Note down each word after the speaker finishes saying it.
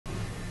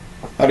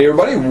Howdy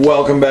everybody,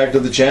 welcome back to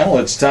the channel.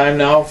 It's time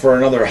now for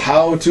another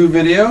how-to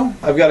video.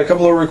 I've got a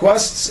couple of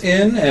requests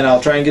in and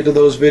I'll try and get to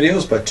those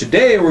videos, but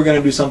today we're going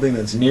to do something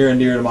that's near and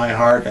dear to my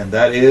heart, and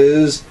that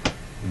is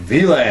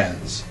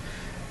VLANs.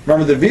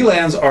 Remember that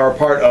VLANs are a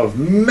part of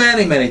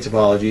many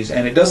topologies,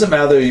 and it doesn't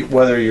matter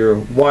whether you're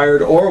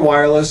wired or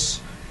wireless,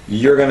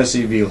 you're going to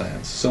see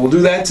VLANs. So we'll do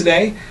that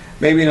today.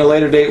 Maybe in a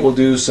later date we'll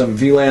do some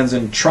VLANs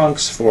in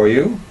trunks for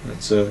you.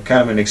 It's a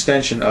kind of an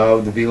extension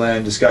of the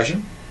VLAN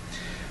discussion.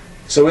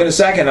 So in a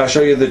second I'll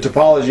show you the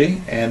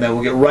topology and then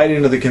we'll get right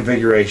into the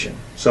configuration.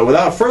 So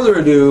without further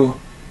ado,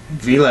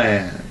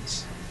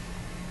 VLANs.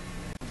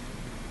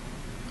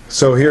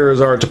 So here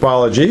is our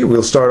topology.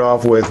 We'll start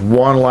off with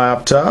one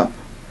laptop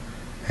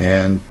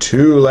and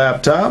two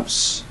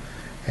laptops,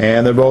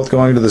 and they're both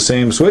going to the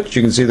same switch.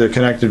 You can see they're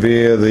connected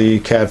via the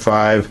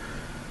Cat5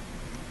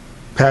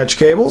 patch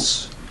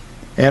cables.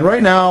 And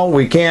right now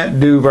we can't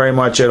do very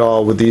much at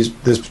all with this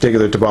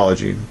particular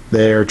topology.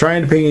 They're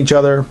trying to ping each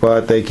other,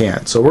 but they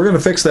can't. So we're going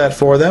to fix that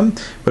for them,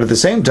 but at the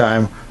same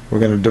time we're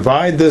going to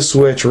divide this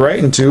switch right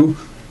into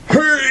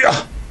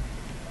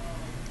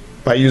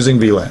by using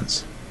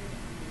VLANs.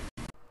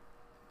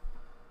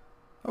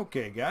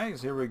 Okay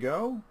guys, here we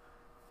go.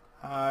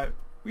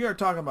 We are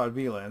talking about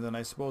VLANs, and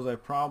I suppose I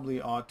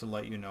probably ought to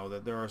let you know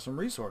that there are some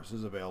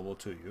resources available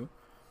to you.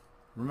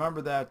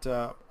 Remember that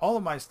all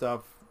of my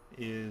stuff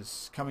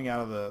is coming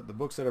out of the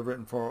books that I've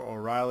written for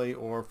O'Reilly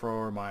or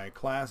for my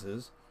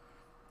classes.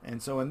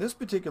 And so in this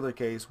particular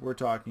case we're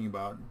talking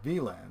about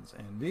VLANs,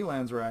 and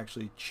VLANs are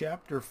actually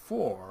chapter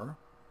 4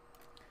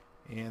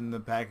 in the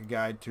packet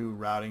guide to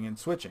routing and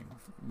switching,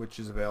 which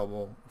is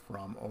available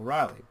from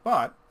O'Reilly.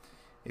 But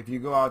if you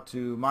go out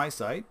to my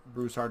site,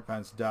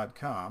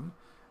 brucehartpence.com,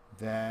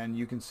 then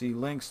you can see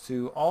links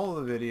to all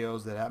of the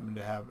videos that happen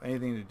to have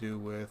anything to do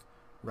with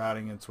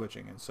routing and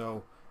switching.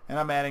 And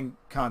I'm adding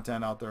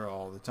content out there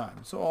all the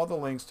time. So all the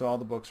links to all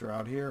the books are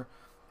out here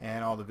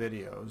and all the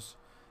videos.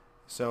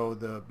 So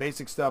the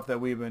basic stuff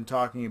that we've been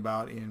talking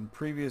about in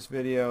previous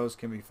videos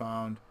can be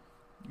found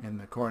in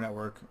the core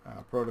network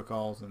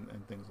protocols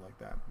and things like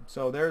that.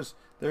 So there's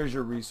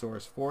your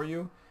resource for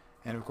you.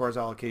 And of course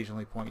I'll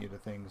occasionally point you to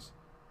things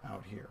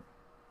out here.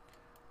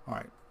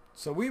 Alright,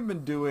 so we've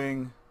been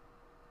doing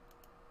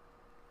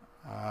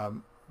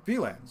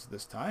VLANs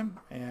this time.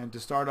 And to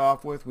start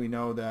off with, we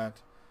know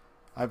that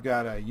I've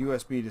got a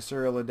USB to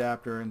serial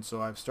adapter, and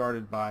so I've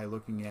started by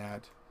looking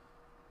at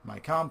my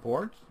COM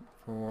port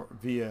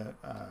via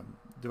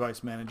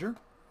device manager,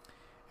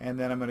 and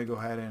then I'm going to go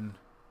ahead and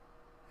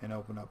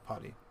open up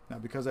PuTTY. Now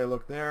because I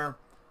look there,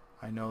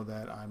 I know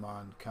that I'm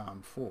on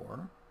COM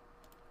 4,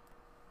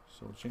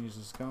 so we'll change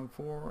this to COM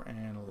 4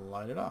 and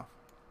light it off,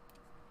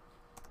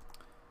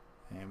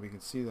 and we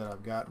can see that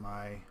I've got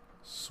my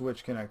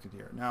switch connected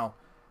here. Now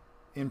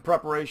in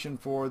preparation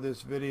for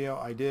this video,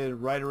 I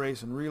did write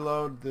erase and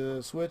reload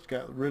the switch,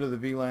 got rid of the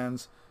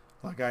VLANs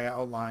like I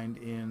outlined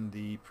in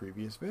the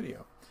previous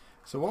video.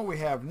 So what we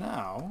have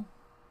now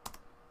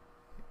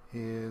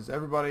is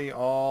everybody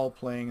all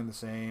playing in the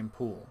same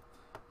pool.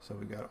 So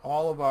we've got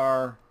all of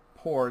our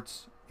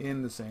ports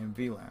in the same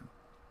VLAN.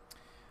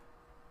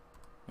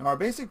 Now our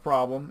basic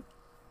problem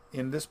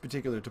in this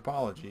particular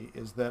topology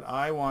is that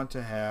I want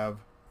to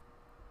have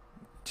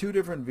two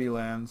different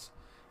VLANs,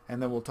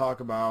 and then we'll talk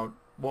about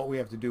what we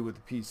have to do with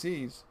the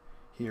PCs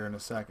here in a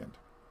second.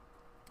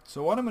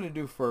 So what I'm going to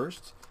do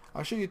first,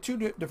 I'll show you two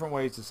different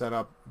ways to set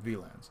up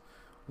VLANs.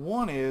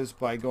 One is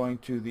by going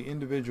to the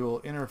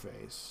individual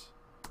interface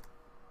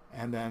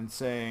and then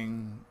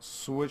saying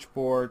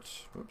switchport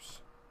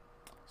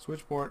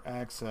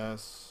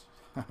access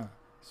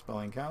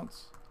spelling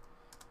counts,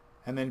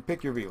 and then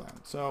pick your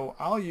VLAN. So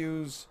I'll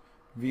use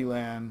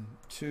VLAN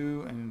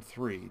 2 and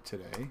 3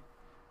 today.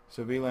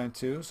 So VLAN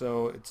 2,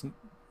 so it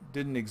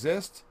didn't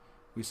exist,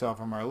 we saw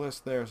from our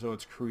list there, so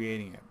it's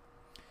creating it.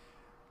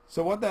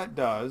 So what that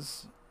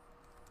does,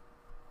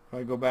 if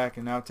I go back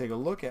and now take a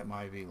look at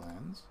my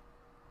VLANs,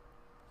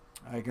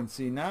 I can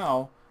see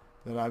now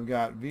that I've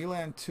got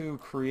VLAN 2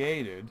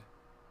 created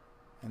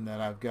and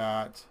that I've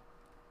got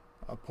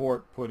a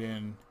port put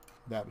in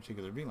that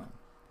particular VLAN.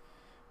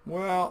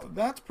 Well,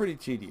 that's pretty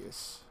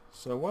tedious.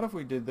 So what if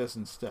we did this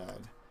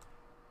instead?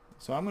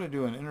 So I'm going to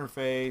do an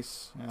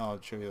interface, and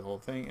I'll show you the whole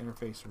thing,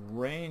 interface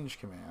range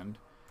command,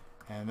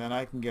 and then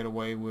I can get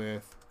away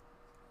with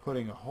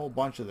putting a whole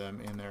bunch of them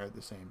in there at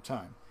the same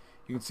time.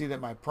 You can see that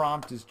my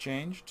prompt is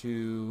changed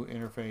to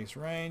interface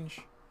range,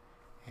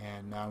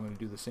 and now I'm going to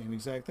do the same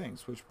exact thing,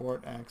 switch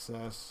port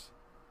access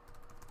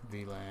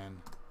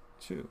VLAN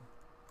 2.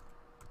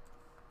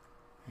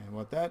 And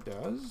what that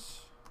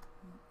does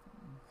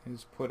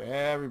is put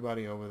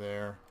everybody over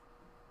there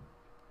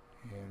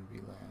in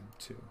VLAN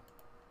 2.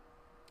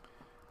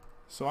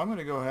 So I'm going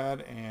to go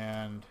ahead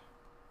and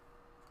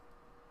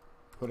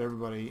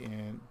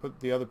put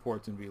the other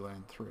ports in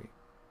VLAN 3.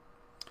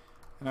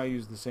 And I'll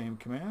use the same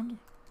command.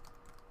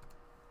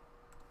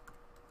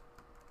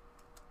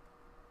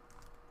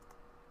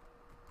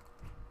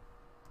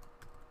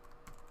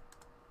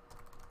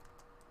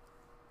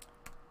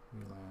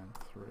 VLAN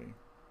 3.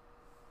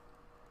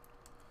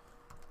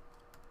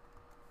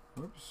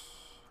 Oops.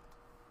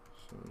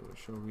 So it'll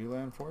show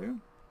VLAN for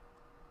you.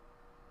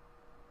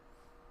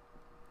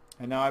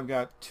 And now I've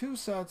got two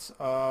sets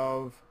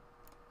of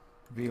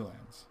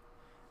VLANs.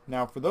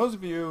 Now, for those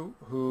of you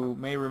who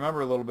may remember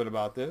a little bit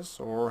about this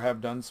or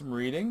have done some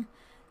reading,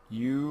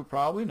 you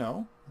probably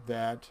know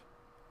that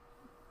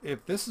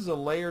if this is a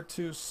layer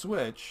 2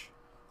 switch,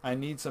 I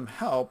need some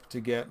help to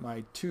get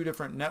my two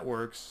different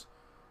networks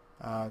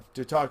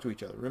to talk to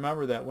each other.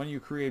 Remember that when you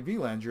create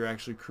VLANs, you're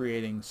actually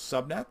creating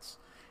subnets,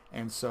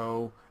 and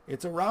so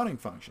it's a routing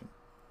function.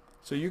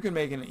 So you can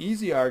make an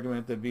easy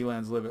argument that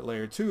VLANs live at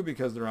layer 2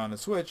 because they're on a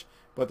switch,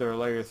 but they're a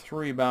layer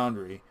 3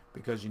 boundary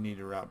because you need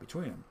to route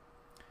between them.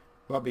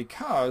 But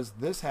because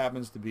this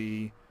happens to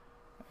be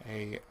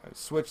a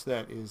switch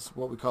that is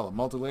what we call a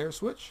multi-layer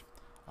switch,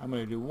 I'm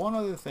going to do one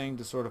other thing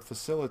to sort of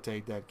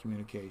facilitate that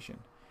communication.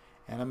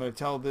 And I'm going to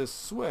tell this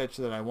switch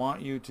that I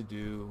want you to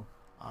do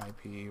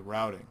IP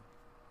routing.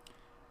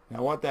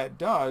 Now what that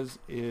does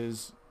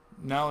is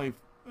not only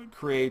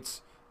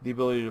creates the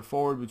ability to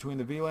forward between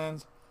the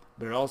VLANs,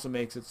 but it also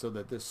makes it so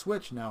that this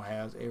switch now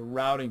has a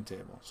routing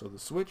table. So the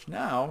switch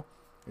now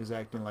is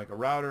acting like a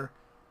router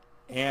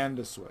and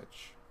a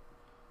switch.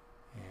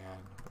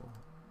 And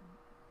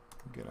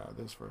we'll get out of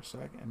this for a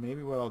sec. And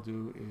maybe what I'll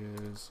do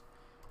is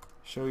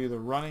show you the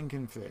running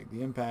config,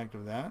 the impact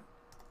of that.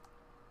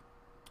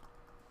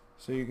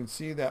 So you can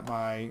see that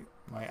my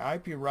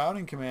IP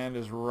routing command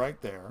is right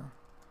there.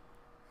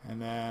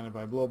 And then if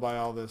I blow by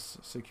all this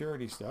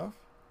security stuff,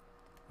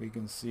 we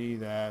can see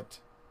that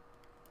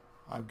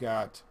I've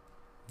got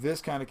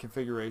this kind of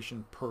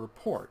configuration per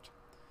port.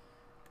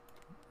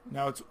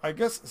 Now, I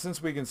guess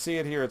since we can see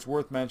it here, it's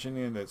worth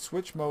mentioning that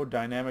switch mode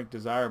dynamic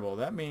desirable.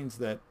 That means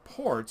that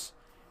ports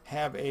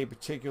have a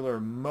particular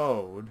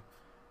mode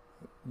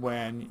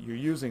when you're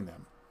using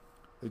them.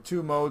 The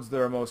two modes that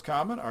are most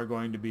common are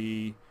going to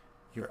be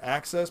your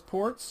access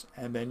ports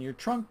and then your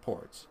trunk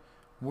ports.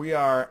 We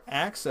are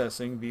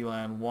accessing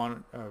VLAN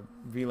 1,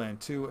 VLAN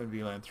 2 and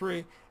VLAN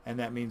 3, and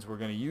that means we're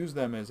going to use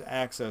them as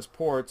access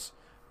ports.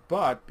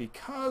 But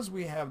because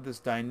we have this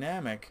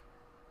dynamic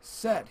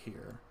set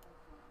here,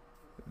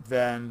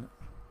 then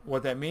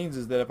what that means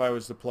is that if I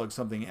was to plug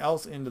something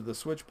else into the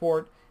switch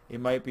port, it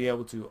might be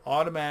able to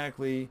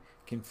automatically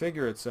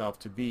configure itself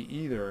to be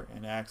either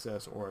an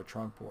access or a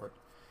trunk port.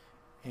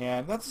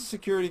 And that's a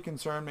security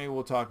concern. Maybe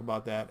we'll talk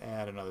about that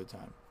at another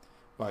time.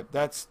 But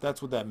that's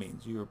what that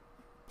means. Your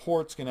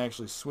ports can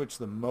actually switch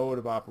the mode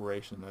of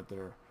operation that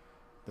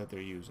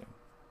they're using.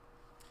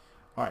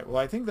 All right, well,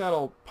 I think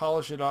that'll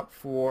polish it up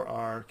for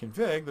our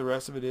config. The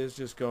rest of it is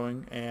just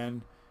going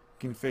and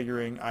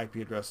configuring IP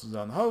addresses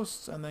on the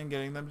hosts and then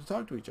getting them to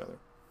talk to each other.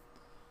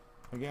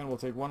 Again, we'll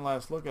take one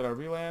last look at our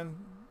VLAN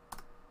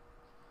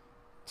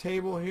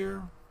table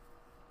here,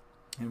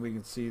 and we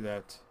can see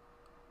that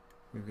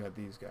we've got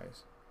these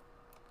guys.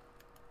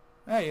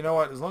 Hey, you know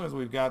what? As long as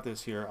we've got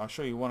this here, I'll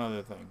show you one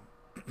other thing.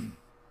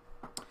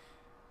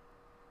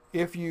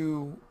 If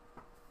you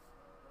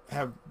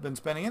have been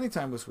spending any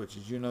time with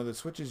switches, you know that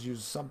switches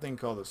use something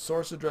called a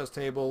source address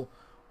table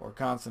or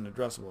constant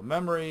addressable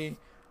memory,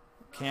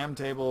 CAM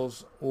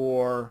tables,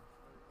 or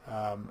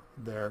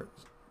their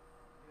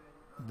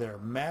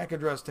MAC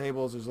address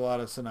tables. There's a lot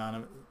of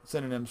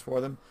synonyms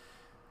for them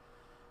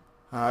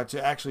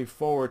to actually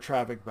forward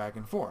traffic back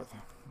and forth.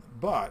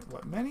 But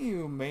what many of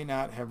you may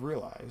not have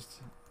realized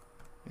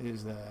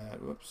is that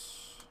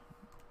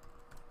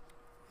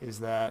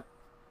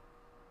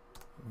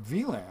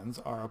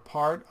VLANs are a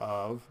part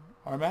of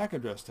our MAC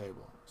address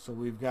table. So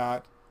we've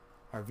got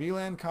our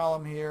VLAN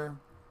column here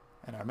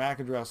and our MAC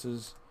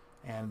addresses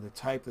and the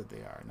type that they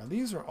are. Now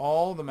these are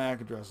all the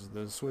MAC addresses that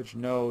the switch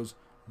knows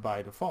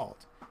by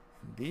default.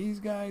 And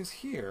these guys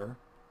here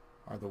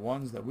are the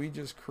ones that we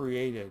just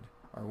created,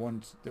 or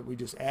ones that we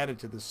just added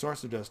to the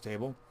source address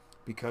table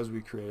because we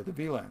created the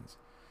VLANs.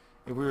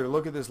 If we were to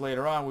look at this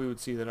later on, we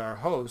would see that our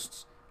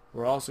hosts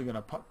were also going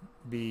to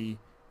be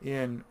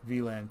in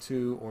VLAN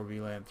 2 or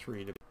VLAN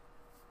 3.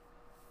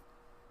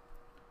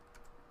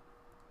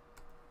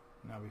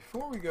 Now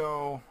before we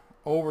go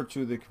over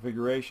to the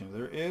configuration,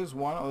 there is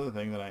one other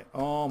thing that I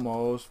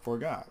almost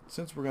forgot.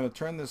 Since we're going to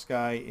turn this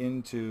guy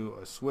into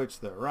a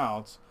switch that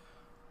routes,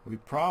 we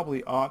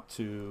probably ought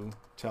to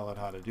tell it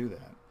how to do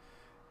that.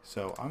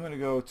 So I'm going to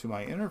go to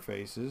my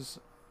interfaces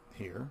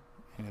here,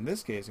 and in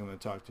this case I'm going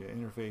to talk to an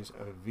interface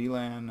of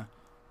VLAN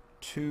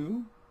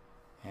 2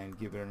 and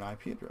give it an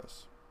IP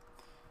address.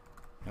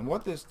 And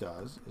what this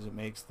does is it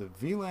makes the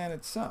VLAN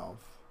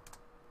itself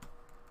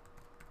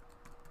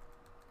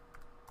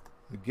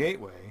the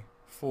gateway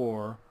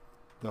for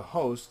the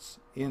hosts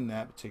in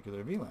that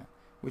particular VLAN,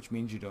 which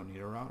means you don't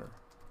need a router.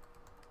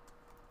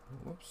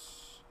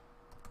 Whoops.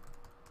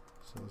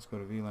 So let's go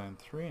to VLAN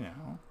 3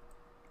 now.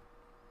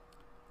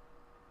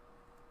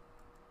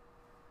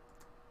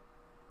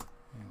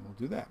 And we'll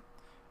do that.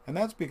 And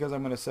that's because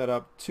I'm going to set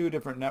up two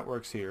different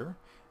networks here,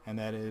 and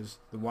that is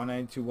the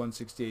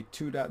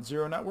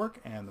 192.168.2.0 network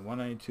and the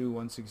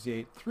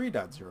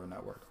 192.168.3.0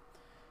 network.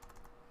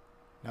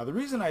 Now the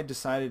reason I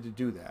decided to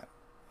do that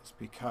is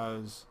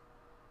because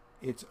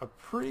it's a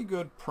pretty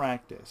good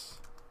practice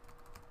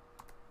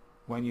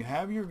when you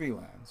have your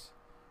VLANs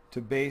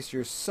to base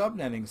your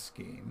subnetting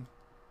scheme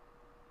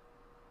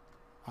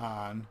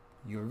on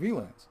your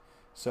VLANs.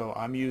 So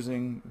I'm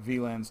using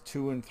VLANs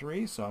 2 and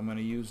 3, so I'm going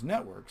to use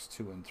networks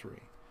 2 and 3.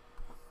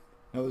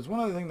 Now there's one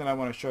other thing that I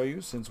want to show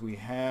you, since we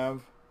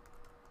have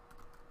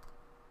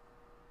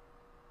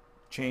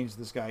changed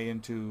this guy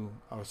into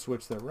a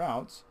switch that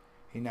routes.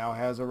 He now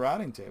has a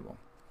routing table.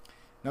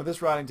 Now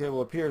this routing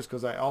table appears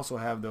because I also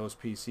have those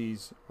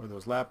PCs or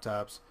those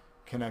laptops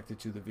connected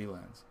to the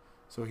VLANs.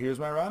 So here's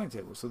my routing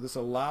table. So this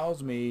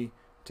allows me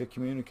to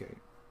communicate.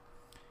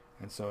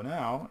 And so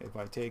now if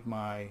I take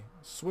my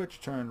switch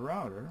turned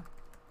router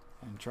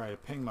and try to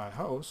ping my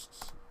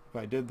hosts, if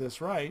I did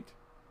this right,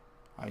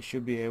 I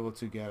should be able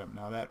to get them.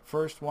 Now that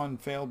first one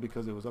failed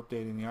because it was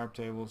updating the ARP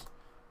tables,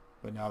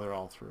 but now they're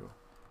all through.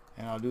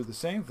 And I'll do the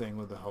same thing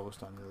with the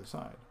host on the other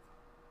side.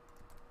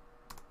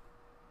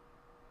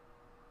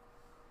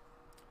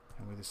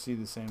 And we see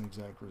the same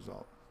exact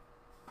result.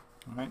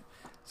 Alright,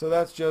 so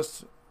that's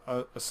just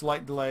a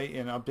slight delay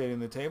in updating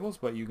the tables,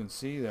 but you can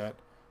see that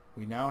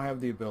we now have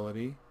the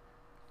ability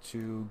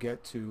to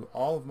get to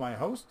all of my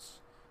hosts,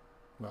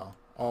 well,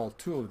 all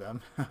 2 of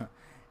them,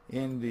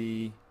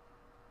 in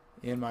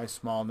my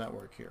small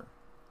network here.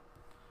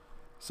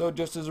 So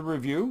just as a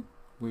review,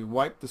 we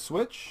wipe the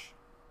switch.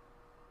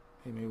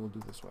 Hey, maybe we'll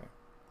do this way.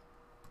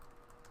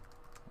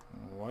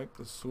 Wipe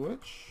the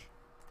switch.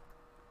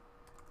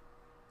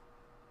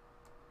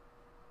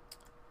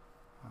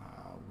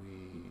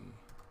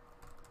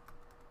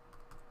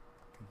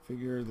 We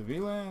configure the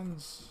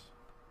VLANs.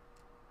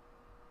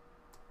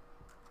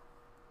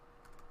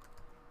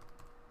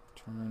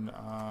 Turn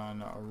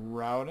on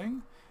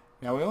routing.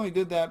 Now we only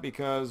did that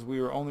because we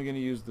were only going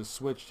to use the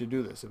switch to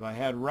do this. If I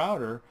had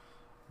router,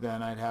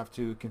 then I'd have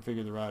to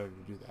configure the router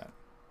to do that.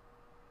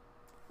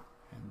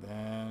 And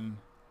then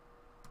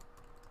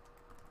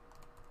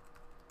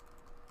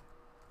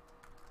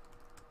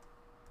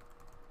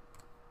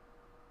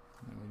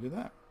we do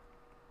that.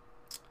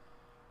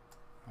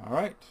 All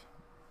right.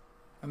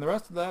 And the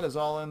rest of that is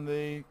all in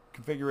the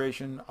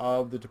configuration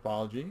of the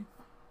topology.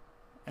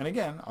 And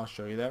again, I'll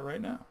show you that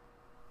right now.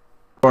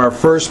 Our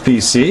first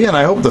PC, and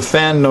I hope the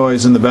fan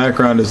noise in the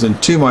background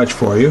isn't too much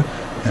for you.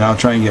 And I'll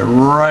try and get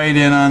right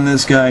in on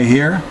this guy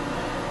here.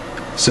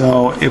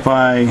 So if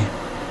I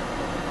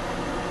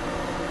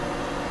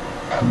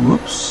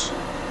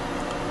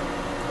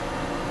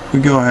we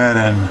go ahead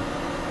and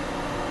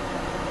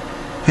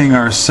ping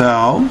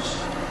ourselves,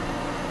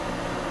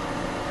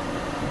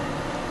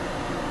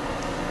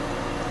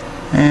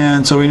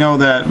 and so we know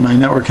that my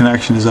network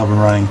connection is up and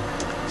running.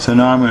 So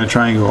now I'm going to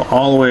try and go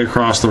all the way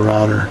across the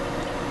router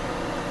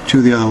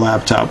to the other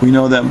laptop. We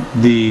know that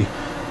the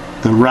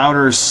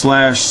router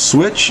slash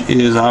switch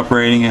is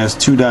operating as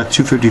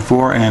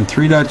 2.254 and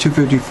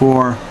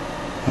 3.254,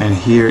 and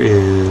here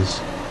is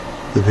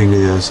the ping to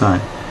the other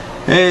side.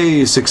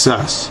 Hey,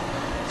 success.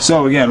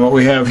 So again, what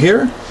we have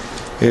here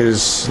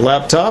is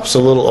laptops, a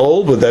little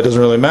old, but that doesn't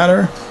really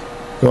matter.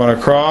 Going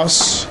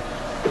across,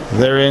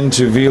 they're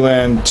into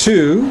VLAN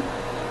 2,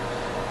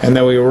 and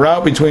then we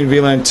route between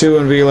VLAN 2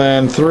 and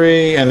VLAN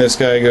 3, and this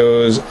guy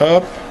goes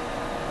up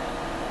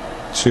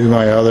to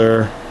my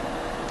other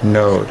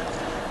node.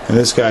 And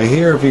this guy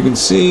here, if you can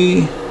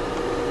see,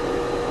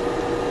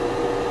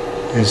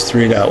 is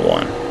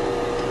 3.1.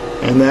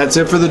 And that's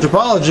it for the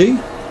topology.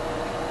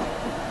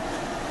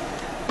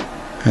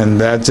 And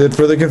that's it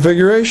for the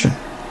configuration.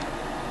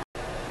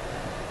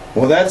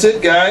 Well, that's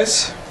it,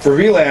 guys, for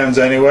VLANs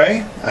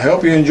anyway. I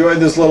hope you enjoyed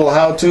this little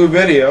how-to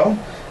video.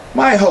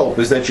 My hope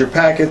is that your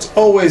packets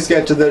always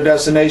get to their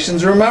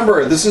destinations.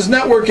 Remember, this is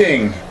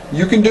networking.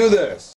 You can do this.